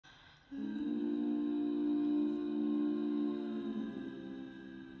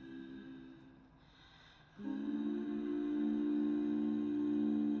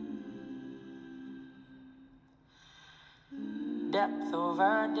Depth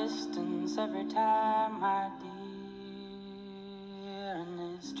over distance every time, my dear. And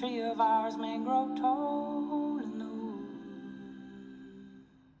this tree of ours may grow tall in the woods,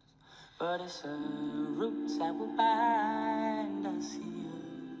 but it's the roots that will bind us here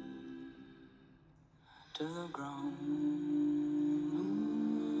to the ground.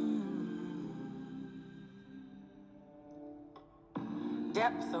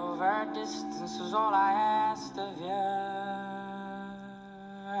 Depth over distance was all I asked of you.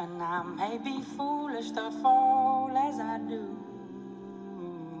 And I may be foolish to fall as I do.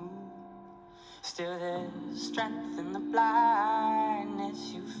 Still there's strength in the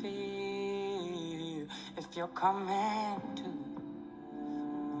blindness you feel if you're coming to.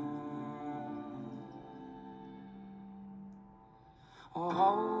 Oh,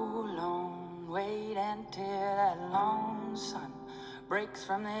 hold on, wait until that long sun breaks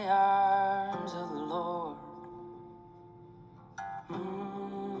from the arms of the Lord.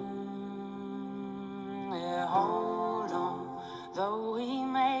 Yeah, hold on, though we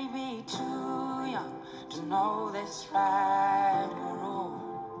may be too young to know this right or wrong.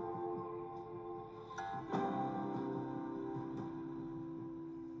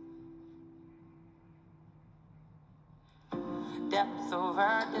 Depth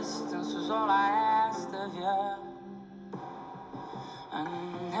over distance was all I asked of you.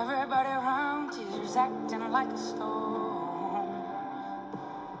 And everybody around here's acting like a storm.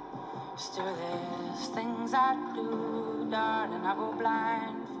 Still there's things I do, darling, I go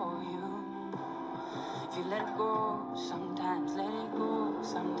blind for you. If you let it go, sometimes let it go,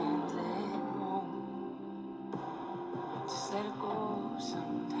 sometimes let it go. Just let it go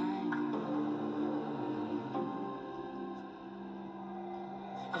sometimes.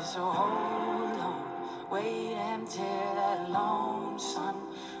 So hold on, wait until that lone sun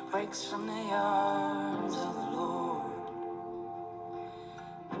breaks from the arms of the